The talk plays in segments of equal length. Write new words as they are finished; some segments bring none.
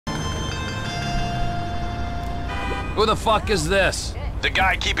Who the fuck is this? The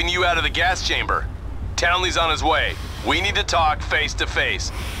guy keeping you out of the gas chamber. Townley's on his way. We need to talk face to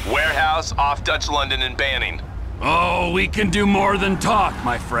face. Warehouse, off Dutch London and Banning. Oh, we can do more than talk,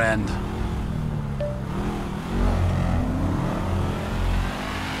 my friend.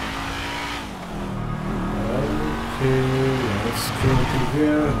 Okay, let's go to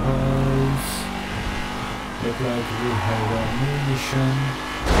warehouse. Look like we have ammunition.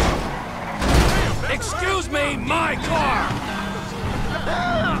 Excuse me, my car!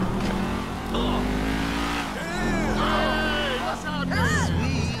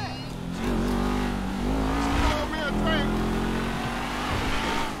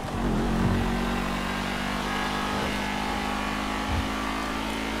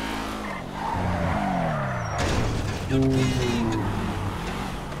 Ooh.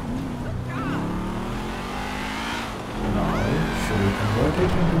 Now, should we convert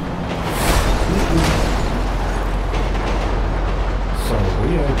it into... So we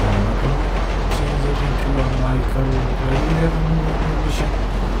are gonna change it into a Micheal where we have more ammunition.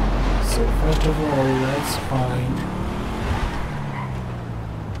 So first of all, let's find...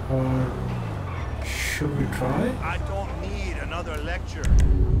 Or should we try? I don't need another lecture.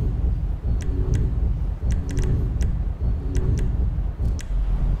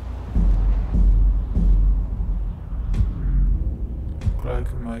 Like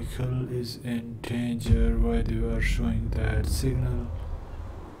Micheal is in danger. Why they are showing that signal?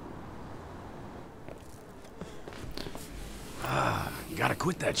 You gotta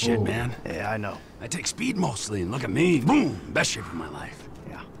quit that shit, man. Yeah, I know. I take speed mostly, and look at me. Boom! Best shape of my life.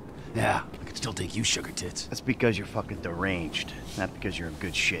 Yeah. Yeah, I could still take you, sugar tits. That's because you're fucking deranged, not because you're in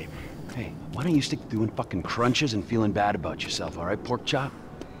good shape. Hey, why don't you stick to doing fucking crunches and feeling bad about yourself, all right, pork chop?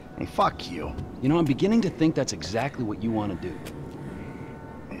 Hey, fuck you. You know, I'm beginning to think that's exactly what you want to do.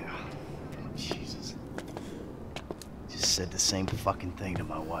 Jesus. Just said the same fucking thing to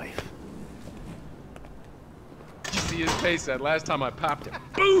my wife. Did you see his face that last time I popped him?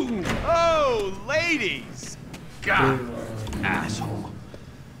 Boom! Oh, ladies! God, Asshole.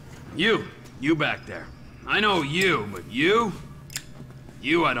 You back there. I know you, but you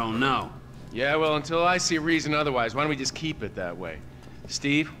I don't know. Yeah, well, until I see reason otherwise, why don't we just keep it that way?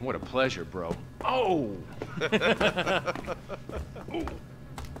 Steve, what a pleasure, bro. Oh!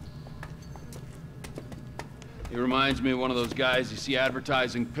 He reminds me of one of those guys you see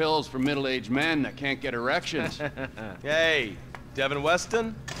advertising pills for middle-aged men that can't get erections. Hey, Devin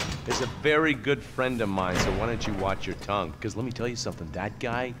Weston is a very good friend of mine, so why don't you watch your tongue? Because let me tell you something, that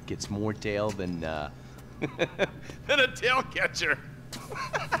guy gets more tail than, than a tail catcher.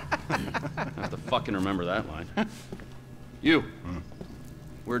 I have to fucking remember that line. You,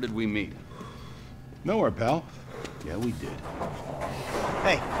 where did we meet? Nowhere, pal. Yeah, we did.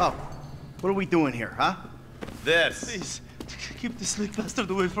 Hey, oh, what are we doing here, huh? This. Please, keep this slick bastard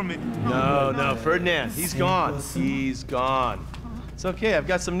away from me. No, Ferdinand, he's gone. He's gone. It's okay, I've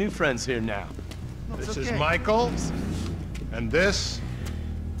got some new friends here now. This is Micheal, and this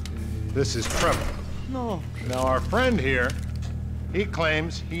is Trevor. No. Now, our friend here, he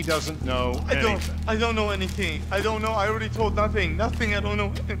claims he doesn't know anything. I don't know anything. I don't know. I already told nothing. Nothing. I don't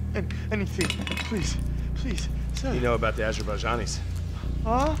know anything. Please, sir. You know about the Azerbaijanis?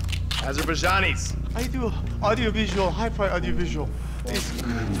 Huh? Azerbaijanis. I do audiovisual, hi-fi audiovisual. It's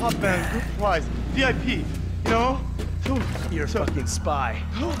top band, good price, VIP. You know? You're a fucking spy.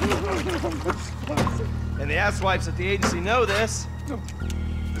 And the asswipes at the agency know this.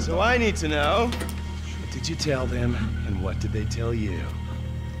 So I need to know, what did you tell them, and what did they tell you?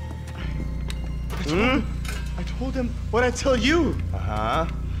 I told them what I tell you. Uh-huh.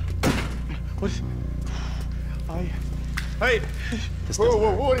 What is... Hey!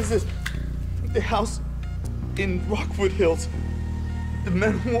 Whoa, what is this? The house in Rockwood Hills. The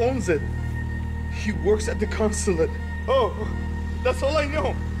man who owns it. He works at the consulate. Oh, that's all I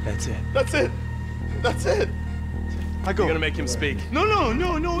know. That's it. That's it. I go. You're gonna make him speak. No.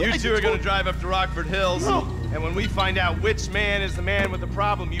 You two are gonna drive up to Rockford Hills. No. And when we find out which man is the man with the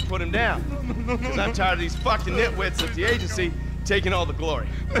problem, you put him down. No. Because I'm tired of these fucking nitwits at the agency taking all the glory.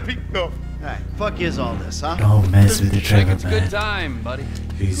 Let me go. Hey, fuck is all this, huh? Don't mess with the Trevor, It's a good time, buddy.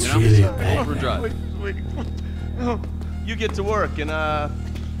 He's You know? really bad. Overdrive. Wait. No. You get to work, and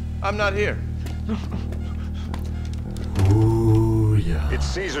I'm not here. Ooh, yeah. It's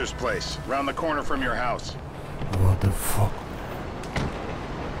Caesar's place, round the corner from your house. What the fuck?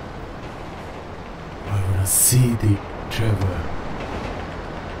 I wanna see the Trevor.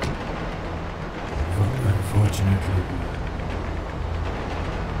 But unfortunately,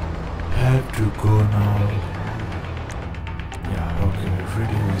 have to go now. Yeah, okay,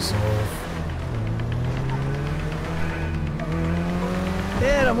 video is off.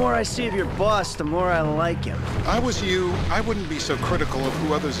 the more I see of your boss, the more I like him. If I was you, I wouldn't be so critical of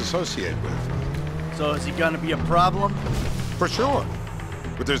who others associate with. So is he gonna be a problem? For sure.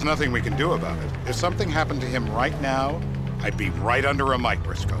 But there's nothing we can do about it. If something happened to him right now, I'd be right under a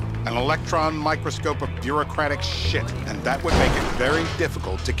microscope. An electron microscope of bureaucratic shit. And that would make it very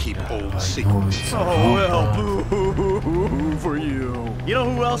difficult to keep old secrets. Oh, well, boo-hoo-hoo for you. You know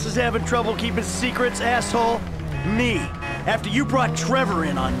who else is having trouble keeping secrets, asshole? Me. After you brought Trevor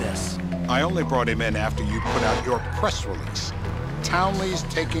in on this. I only brought him in after you put out your press release. Townley's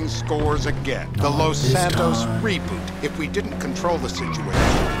taking scores again. The Los Santos reboot. If we didn't control the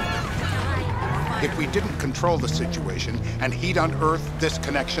situation, and he'd unearthed this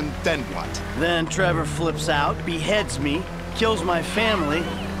connection, then what? Then Trevor flips out, beheads me, kills my family,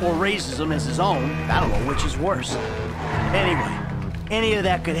 or raises them as his own. I don't know which is worse. Anyway, any of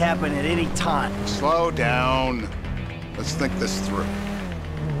that could happen at any time. Slow down. Let's think this through.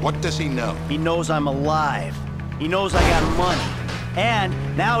 What does he know? He knows I'm alive. He knows I got money. And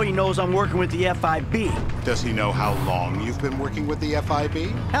now he knows I'm working with the FIB. Does he know how long you've been working with the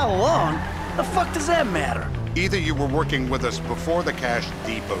FIB? How long? The fuck does that matter? Either you were working with us before the Cash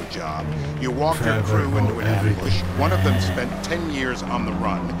Depot job, you walked your crew into an ambush, one of them spent 10 years on the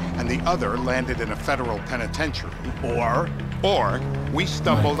run, and the other landed in a federal penitentiary. Or we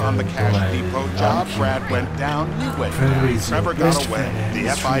stumbled on the Cash Depot job, Brad went down, you went down. Trevor got away, the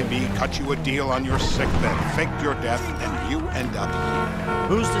FIB cut you a deal on your sickbed, faked your death, and you end up here.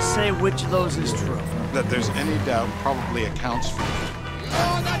 Who's to say which of those is true? That there's any doubt probably accounts for you.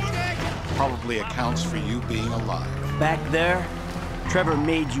 Probably accounts for you being alive. Back there, Trevor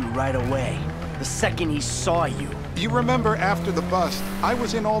made you right away. The second he saw you. You remember after the bust, I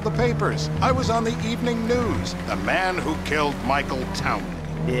was in all the papers. I was on the evening news. The man who killed Michael Townley.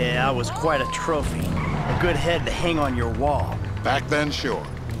 Yeah, I was quite a trophy. A good head to hang on your wall. Back then, sure.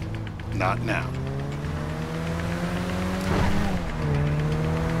 Not now.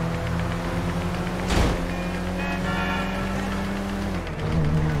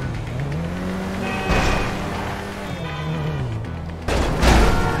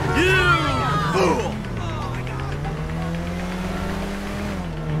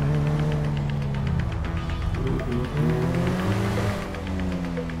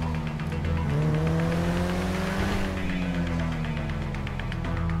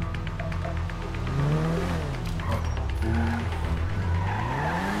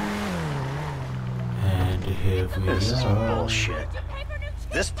 This is bullshit.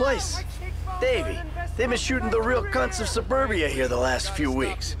 This place? Davey, they've been shooting the real cunts of suburbia here the last few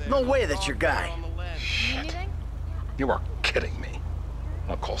weeks. No way that's your guy. Shit. You are kidding me.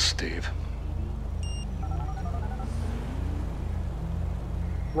 I'll call Steve.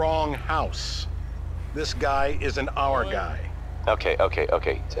 Wrong house. This guy isn't our guy. Okay.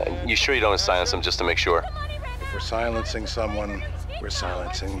 You sure you don't silence him just to make sure? If we're silencing someone, we're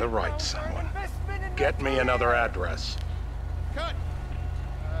silencing the right someone. Get me another address. Cut.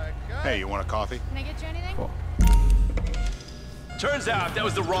 Hey, you want a coffee? Can I get you anything? Turns out that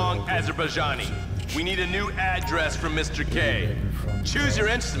was the wrong Azerbaijani. We need a new address from Mr. K. Choose your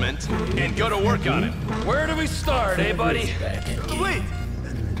instrument and go to work on it. Where do we start, eh, buddy? Wait!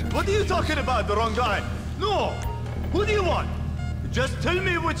 What are you talking about, the wrong guy? No! Who do you want? Just tell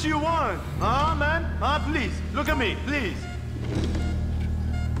me what you want. Huh, man? Huh, please. Look at me, please.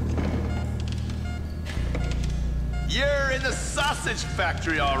 You're in the sausage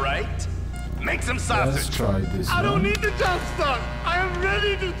factory, all right? Make some sausage. Let's try this I don't one. need the jump start. I am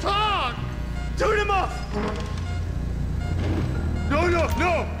ready to talk. Turn him off.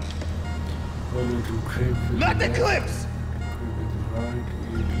 No. Not the clips.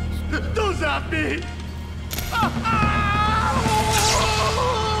 Don't zap me.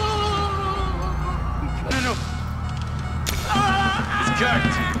 No. It's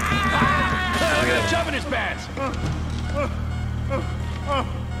cooked. Look at him jumping his pants.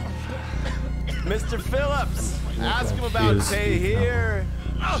 Mr. Phillips, ask him about Tahir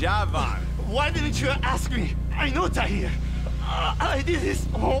Javan. Why didn't you ask me? I know Tahir. I did his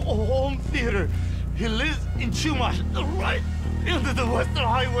home theater. He lives in Chumash, right into the Western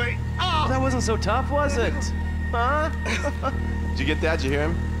Highway. That wasn't so tough, was it? Huh? Did you get that? Did you hear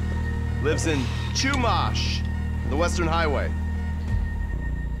him? Lives in Chumash, the Western Highway.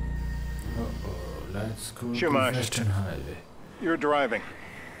 Let's go Chumash. to Western Highway. You're driving.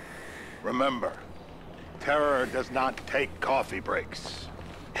 Remember, terror does not take coffee breaks.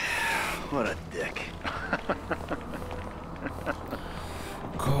 What a dick.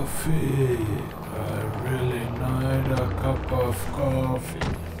 Coffee. I really need a cup of coffee.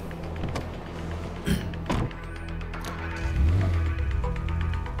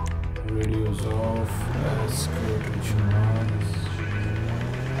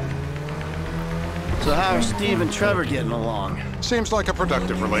 So how are Steve and Trevor getting along? Seems like a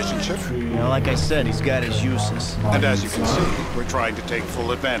productive relationship. You know, like I said, he's got his uses. And as you can see, we're trying to take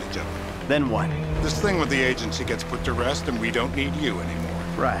full advantage of it. Then what? This thing with the agency gets put to rest and we don't need you anymore.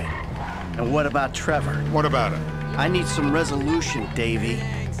 Right. And what about Trevor? What about it? I need some resolution, Davey.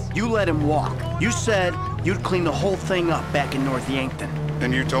 You let him walk. You said you'd clean the whole thing up back in North Yankton.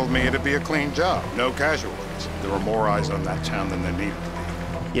 And you told me it'd be a clean job, no casualties. There were more eyes on that town than there needed to be.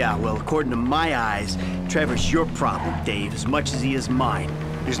 Yeah, well, according to my eyes, Trevor's your problem, Dave, as much as he is mine.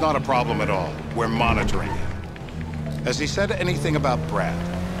 He's not a problem at all. We're monitoring him. Has he said anything about Brad?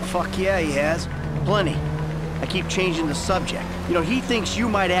 Fuck yeah, he has. Plenty. I keep changing the subject. You know, he thinks you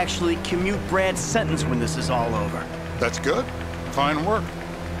might actually commute Brad's sentence when this is all over. That's good. Fine work.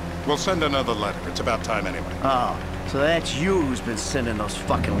 We'll send another letter. It's about time anyway. Oh, so that's you who's been sending those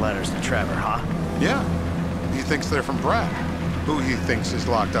fucking letters to Trevor, huh? Yeah. He thinks they're from Brad, who he thinks is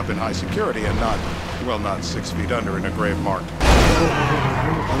locked up in high security and not, well, not 6 feet under in a grave marked...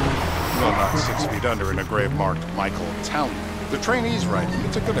 Well, not 6 feet under in a grave marked Michael Townley. The trainee's right.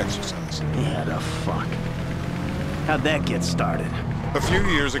 It's a good exercise. Yeah, the fuck. How'd that get started? A few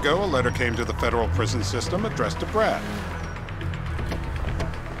years ago, a letter came to the federal prison system addressed to Brad.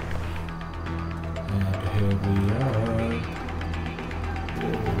 And here we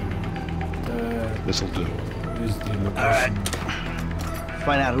are. This'll do. Is the location. Alright.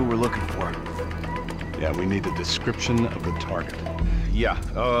 Find out who we're looking for. Yeah, we need the description of the target. Yeah,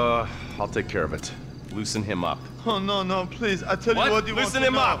 I'll take care of it. Loosen him up. Oh, no, no, please. I tell What? you what you Loosen want to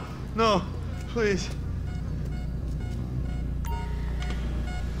him know. up. No, please.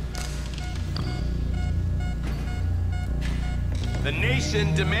 The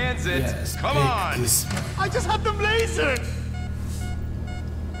nation demands it. Yes, Come take on. this. I just had them lasered.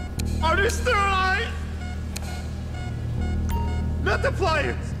 Are they still alive? Not the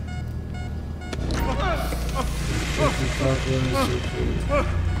pliers.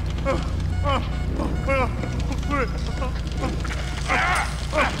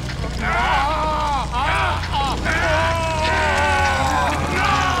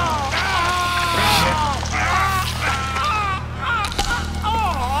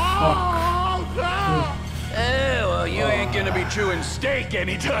 Well, you ain't gonna be chewing steak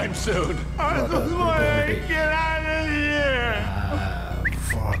anytime soon. I just want to get out of here.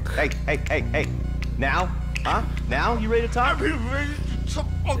 Fuck. Hey. Now? Huh? Now? You ready to talk? I've been ready to talk.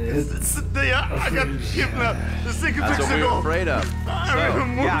 I got kidnapped. The second That's fix what we to were go. afraid of. So,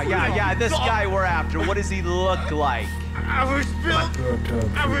 yeah. This guy we're after, what does he look like? I was built.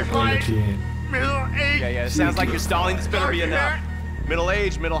 I was like middle age. Yeah, it sounds like you're stalling. This better be enough. Middle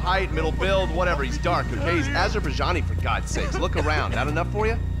age, middle height, middle build, whatever. He's dark, okay? He's Azerbaijani, for God's sakes. Look around. That enough for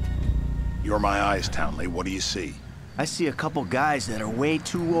you? You're my eyes, Townley. What do you see? I see a couple guys that are way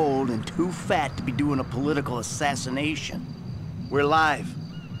too old and too fat to be doing a political assassination. We're live.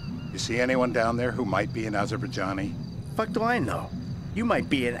 You see anyone down there who might be an Azerbaijani? Fuck do I know? You might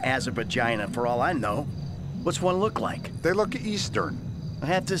be an Azerbaijani for all I know. What's one look like? They look Eastern.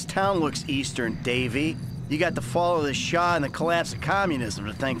 Half this town looks Eastern, Davey. You got the fall of the Shah and the collapse of communism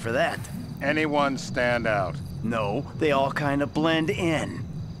to thank for that. Anyone stand out? No, they all kind of blend in.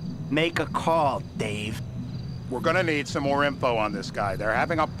 Make a call, Dave. We're gonna need some more info on this guy. They're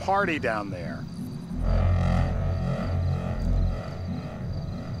having a party down there.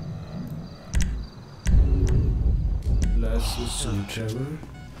 Let's see, Trevor.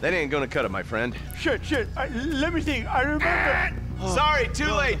 That ain't gonna cut it, my friend. Shit. Let me think. I remember. Sorry,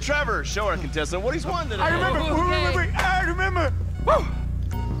 too late. Trevor, show our contestant what he's won today. I remember. I remember.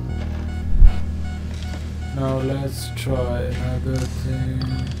 Now let's try another thing.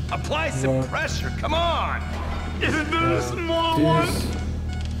 Apply some What? pressure. Come on. Isn't there a small one? This.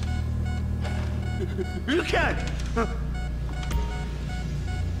 You can't.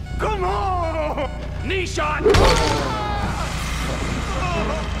 Come on. Knee shot!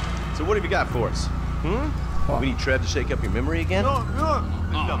 So what have you got for us? We need Trev to shake up your memory again? No,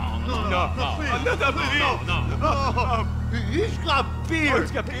 he's got beer. Oh,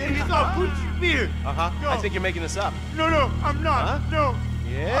 he's got beer? He's got Gucci beer. Uh-huh. No. I think you're making this up. No, I'm not. Huh? No.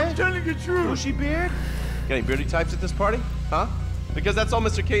 Yeah? I'm telling you the truth. Bushy beard? Got any beardy types at this party? Huh? Because that's all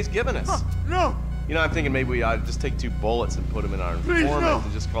Mr. K's given us. No. You know, I'm thinking maybe we ought to just take 2 bullets and put them in our Please, informant no.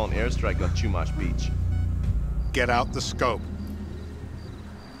 and just call an airstrike on Chumash Beach. Get out the scope.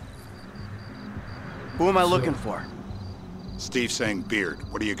 Who am I looking for? Steve's saying beard.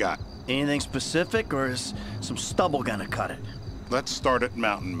 What do you got? Anything specific, or is some stubble gonna cut it? Let's start at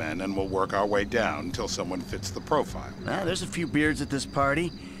Mountain Men and we'll work our way down until someone fits the profile. There's a few beards at this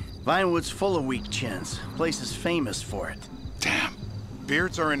party. Vinewood's full of weak chins. Place is famous for it. Damn.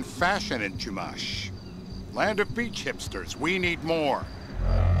 Beards are in fashion in Chumash. Land of beach hipsters. We need more.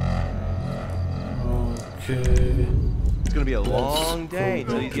 Okay. It's gonna be a long day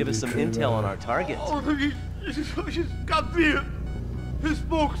until you give us some intel on our target. Oh, he's got beer. He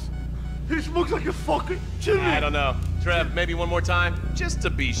smokes like a fucking chimney. I don't know. Trev, maybe one more time? Just to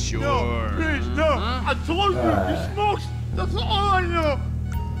be sure. No, please, no. I told you, he smokes. That's all I know.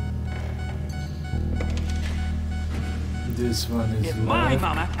 This one is If my left.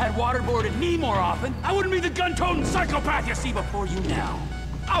 mama had waterboarded me more often, I wouldn't be the gun-toting psychopath you see before you now.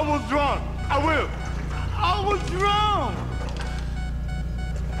 I will drown. I will drown.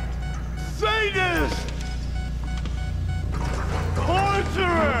 Sadist.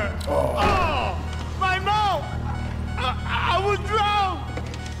 Torturer. Oh, my mouth. I will drown.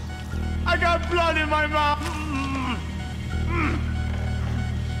 I got blood in my mouth.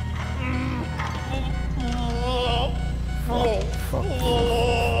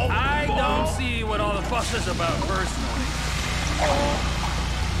 I don't see what all the fuss is about personally.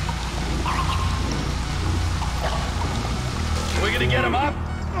 We gonna get him up?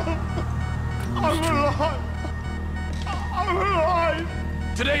 I'm alive. I'm alive.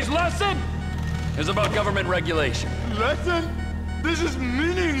 Today's lesson is about government regulation. Lesson? This is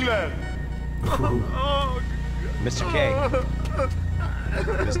meaningless. Oh, Mr. K.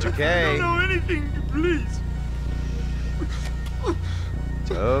 Mr. K. I don't know anything, please.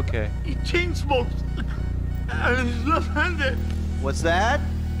 It's okay. He chain smokes. And he's left-handed. What's that?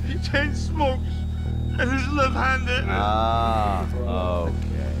 He chain smokes. And he's left-handed. Ah, okay.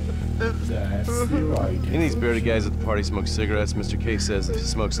 That's the right. Any of these bearded guys at the party smoke cigarettes. Mr. K says he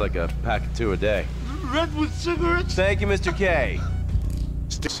smokes like a pack of 2 a day. Redwood cigarettes? Thank you, Mr. K.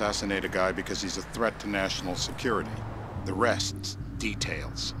 Assassinate a guy because he's a threat to national security. The rest's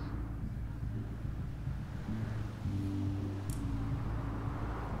details.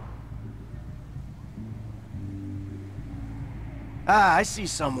 Ah, I see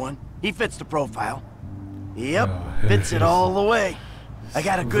someone. He fits the profile. Yep, Oh, fits it all the way. I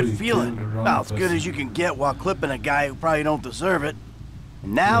got a good Really feeling. good around About as good person. as you can get while clipping a guy who probably don't deserve it.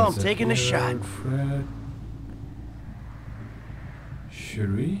 And now I'm There's taking a shot. beard, Fred.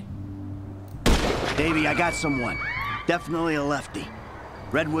 Should we? Davey, I got someone. Definitely a lefty.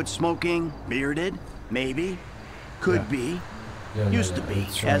 Redwood smoking, bearded, maybe. Could Yeah. be. Yeah, Used to be.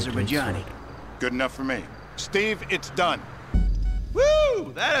 that's right, Azerbaijani. Good enough for me. Steve, it's done.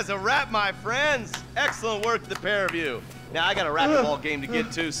 Woo! That is a wrap, my friends. Excellent work, the pair of you. Now, I got a racquetball game to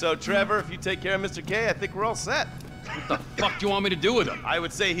get to, so Trevor, if you take care of Mr. K, I think we're all set. What the fuck do you want me to do with him? I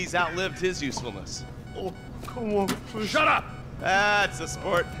would say he's outlived his usefulness. Oh, come on, please. Shut up! That's a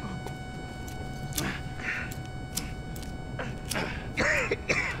sport.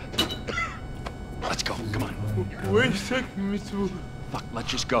 Let's go, come on. Where are you taking me to? Fuck, let's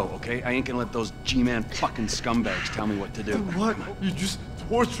just go, okay? I ain't gonna let those G-Man fucking scumbags tell me what to do. What? You just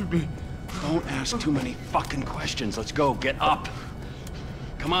tortured me. Don't ask too many fucking questions. Let's go, get up.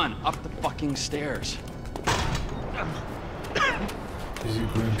 Come on, up the fucking stairs. Is he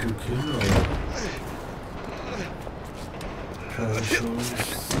going to kill or try to show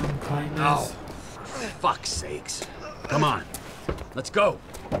some kindness? Oh, fuck's sakes. Come on, let's go.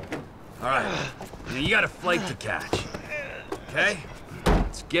 All right, now you got a flight to catch, okay?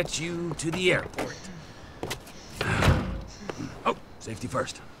 Let's get you to the airport. Oh, safety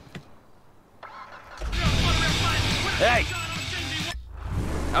first. Hey!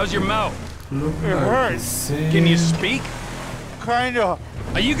 How's your mouth? Look It like hurts. the same. Can you speak? Kinda.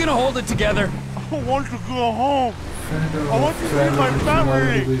 Are you gonna hold it together? I want to go home. friend of I want to see Trevor my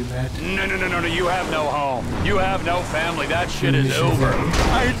family. we met? No, you have no home. You have no family. That shit is Finishes over. it.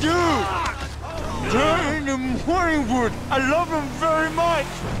 I do. They're in the morning wood. I love them very much.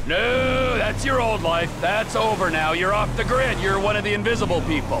 No, that's your old life. That's over now. You're off the grid. You're one of the invisible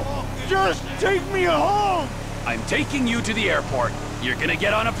people. Just take me home. I'm taking you to the airport. You're gonna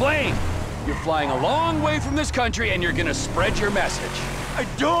get on a plane. You're flying a long way from this country and you're gonna spread your message. I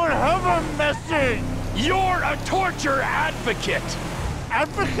don't have a message. You're a torture advocate.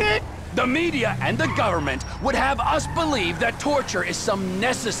 Advocate? The media and the government would have us believe that torture is some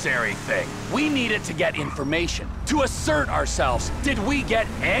necessary thing. We need it to get information, to assert ourselves. Did we get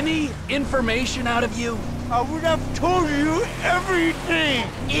any information out of you? I would have told you everything.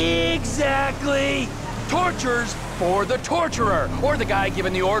 Exactly. Torture's for the torturer, or the guy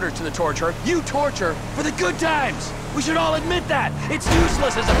giving the order to the torturer. You torture for the good times. We should all admit that. It's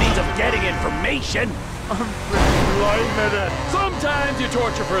useless as a means of getting information. I'm pretty lightheaded. Sometimes you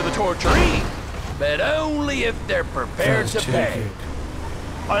torture for the torturee, but only if they're prepared Just to check pay. it.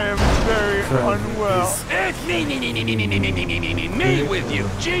 I am very unwell. It's me with you.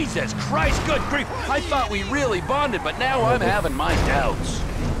 Jesus Christ, good grief. I thought we really bonded, but now I'm having my doubts.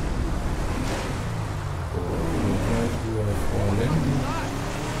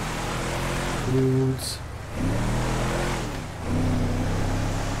 Foods.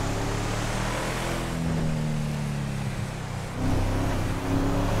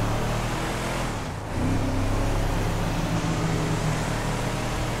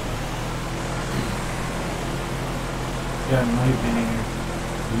 Yeah, maybe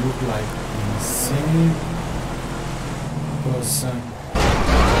look like insane person.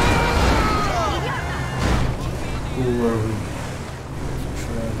 Who are we?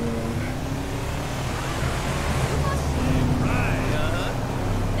 Trevor.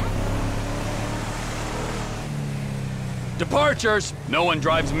 Departures. No one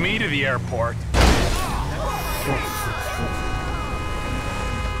drives me to the airport.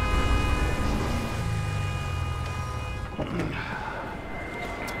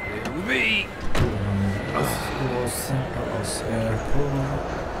 Me.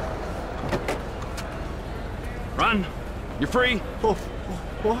 Run. You're free. Oh,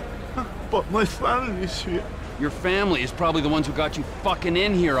 what? But my family's here. Your family is probably the ones who got you fucking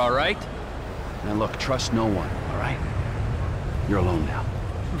in here, all right? Now look, trust no one, all right? You're alone now.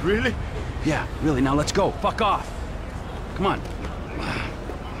 Really? Yeah, really. Now let's go. Fuck off. Come on.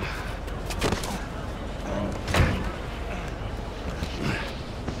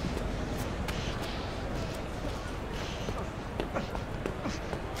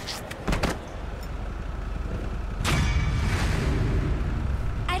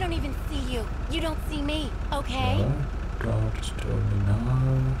 I don't even see you. You don't see me, okay? God told me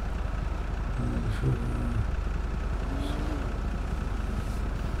now.